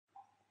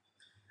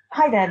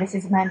Hi there, this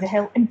is Amanda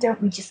Hill, and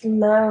don't we just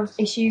love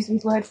issues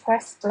with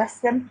WordPress? Bless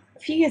them. A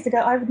few years ago,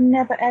 I would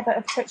never ever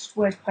have touched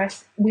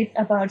WordPress with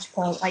a barge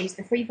pole. I used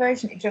the free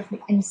version, it drove me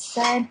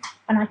insane,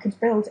 and I could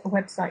build a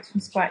website from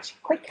scratch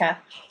quicker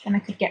than I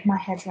could get my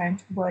head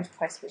around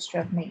WordPress, which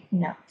drove me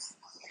nuts.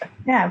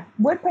 Now,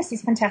 WordPress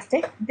is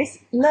fantastic. This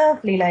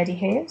lovely lady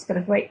here who's got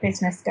a great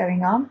business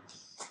going on,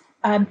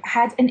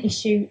 had an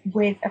issue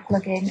with a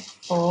plugin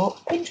for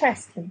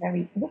Pinterest, a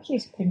very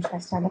wicked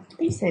Pinterest I love to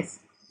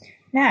pieces.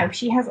 Now,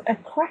 she has a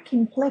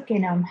cracking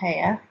plugin on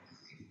here.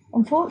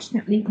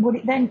 Unfortunately, what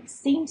it then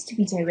seems to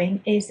be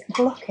doing is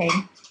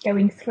blocking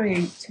going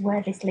through to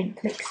where this link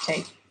clicks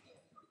to.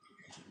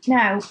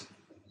 Now,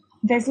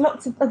 there's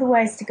lots of other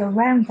ways to go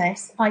around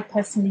this. I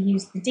personally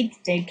use the dig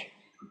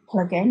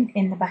plugin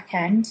in the back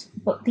end,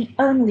 but the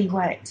only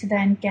way to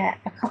then get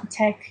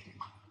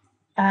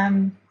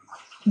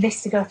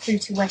this to go through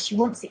to where she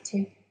wants it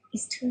to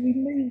is to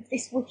remove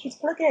this wicked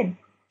plugin.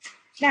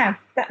 Now,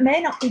 that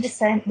may not be the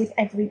same with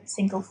every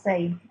single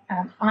theme.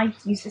 I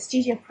use the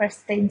wordpress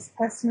themes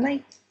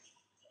personally,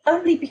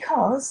 only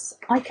because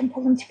I can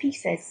pull them to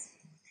pieces.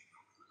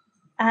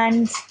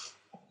 And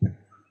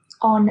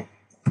on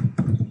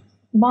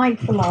my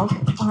blog,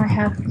 I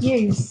have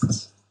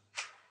used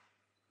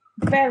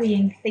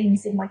varying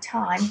themes in my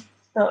time,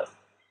 but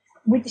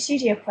with the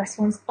wordpress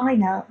ones, I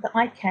know that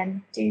I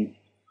can do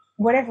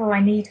whatever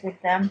I need with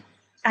them,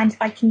 and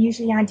I can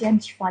usually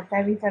identify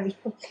very, very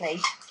quickly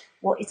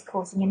what is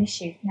causing an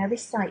issue. Now,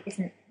 this site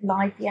isn't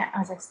live yet,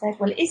 as I've said.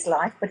 Well, it is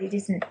live, but it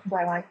isn't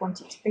where I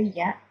want it to be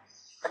yet.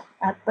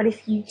 But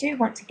if you do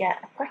want to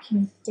get a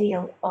cracking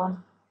deal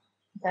on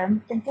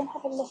them, then go and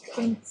have a look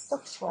in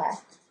software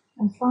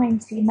and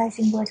find the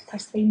amazing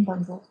WordPress theme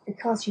bundle,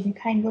 because you'll be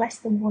paying less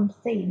than one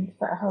theme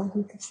for a whole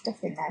heap of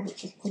stuff in there,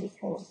 which is pretty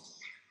cool.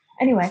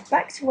 Anyway,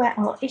 back to where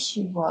our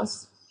issue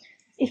was.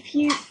 If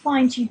you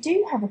find you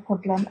do have a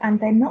problem and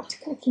they're not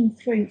clicking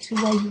through to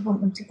where you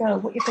want them to go,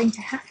 what you're going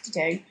to have to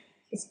do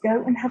is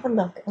go and have a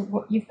look at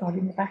what you've got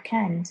in the back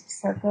end.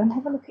 So go and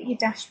have a look at your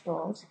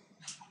dashboard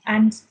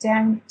and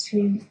down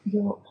to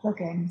your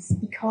plugins,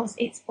 because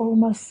it's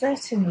almost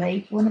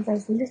certainly one of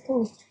those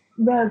little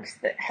rogues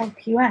that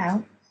help you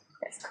out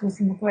that's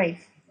causing the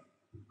grief.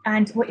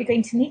 And what you're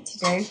going to need to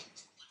do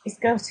is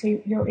go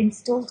to your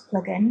installed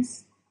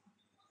plugins,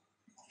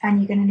 and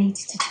you're going to need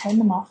to turn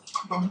them off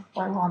one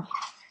by one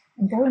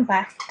and going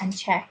back and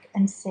check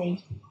and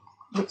see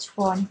which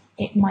one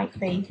it might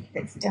be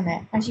that's done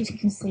it. As you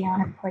can see, I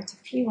have quite a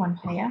few on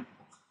here.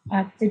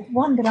 The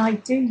one that I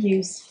do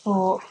use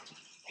for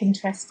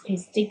Pinterest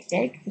is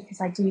dig,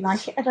 because I do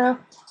like it, although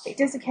it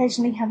does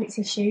occasionally have its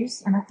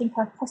issues, and I think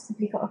I've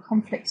possibly got a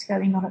conflict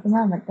going on at the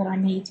moment that I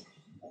need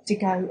to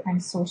go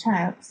and sort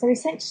out. So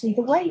essentially,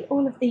 the way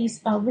all of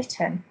these are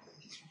written,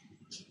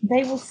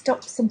 they will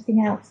stop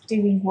something else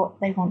doing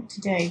what they want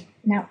to do.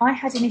 Now, I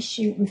had an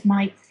issue with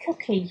my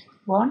cookie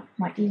one,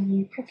 my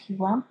EU cookie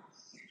one,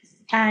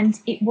 and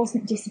it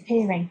wasn't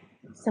disappearing.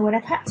 So what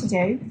I've had to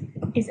do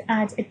is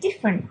add a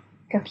different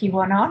cookie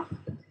one on,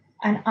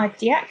 and I've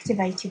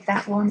deactivated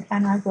that one,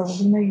 and I will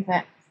remove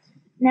it.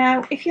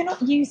 Now, if you're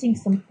not using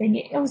something,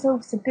 it is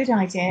also a good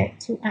idea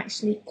to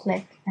actually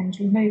click and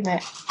remove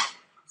it.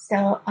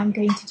 So I'm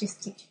going to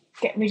just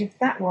get rid of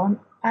that one,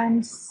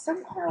 and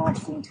somehow I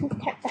seem to have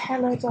kept the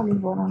Hello Dolly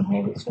one on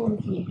here, which all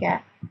of you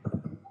get.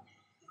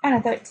 And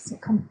although it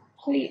doesn't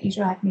completely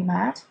drive me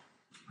mad,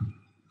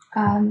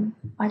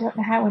 I don't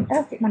know how on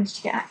earth it managed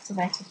to get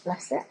activated,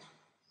 bless it.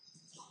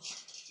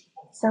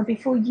 So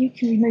before you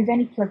can remove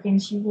any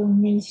plugins, you will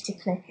need to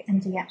click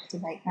and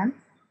deactivate them.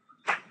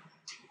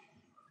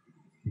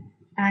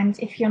 And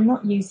if you're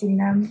not using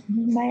them,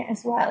 you may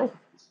as well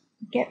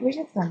get rid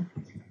of them,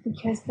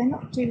 because they're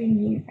not doing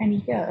you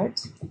any good.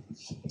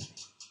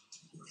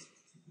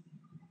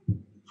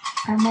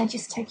 And they're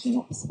just taking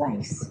up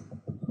space,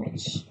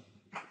 which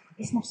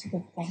is not a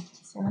good thing.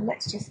 So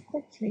let's just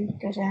quickly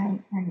go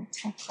down and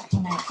take that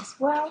one out as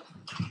well.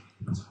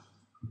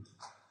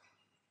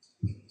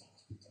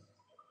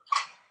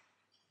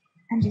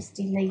 And just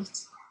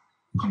delete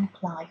and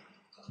apply.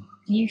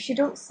 You should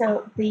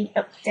also be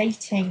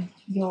updating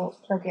your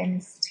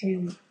plugins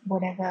to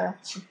whatever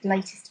the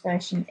latest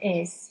version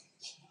is.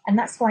 And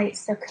that's why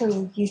it's so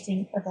cool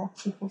using other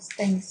people's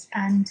things.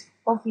 And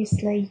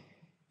obviously,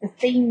 the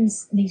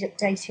themes need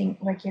updating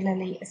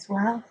regularly as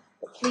well.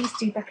 But please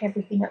do back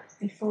everything up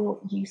before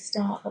you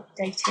start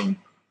updating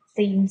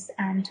themes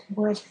and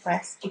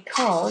WordPress,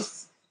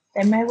 because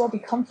there may well be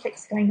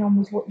conflicts going on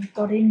with what you've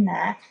got in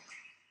there,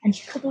 and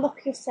you could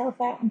lock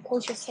yourself out and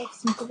cause yourself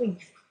some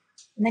grief.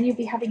 And then you'll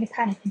be having a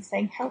panic and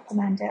saying, "Help,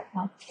 Amanda,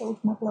 I've killed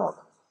my blog."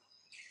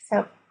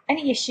 So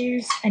any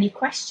issues, any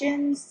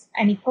questions,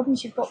 any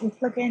problems you've got with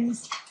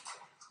plugins,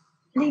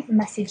 leave a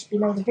message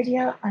below the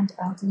video and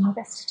I'll do my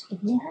best to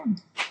give you a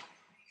hand.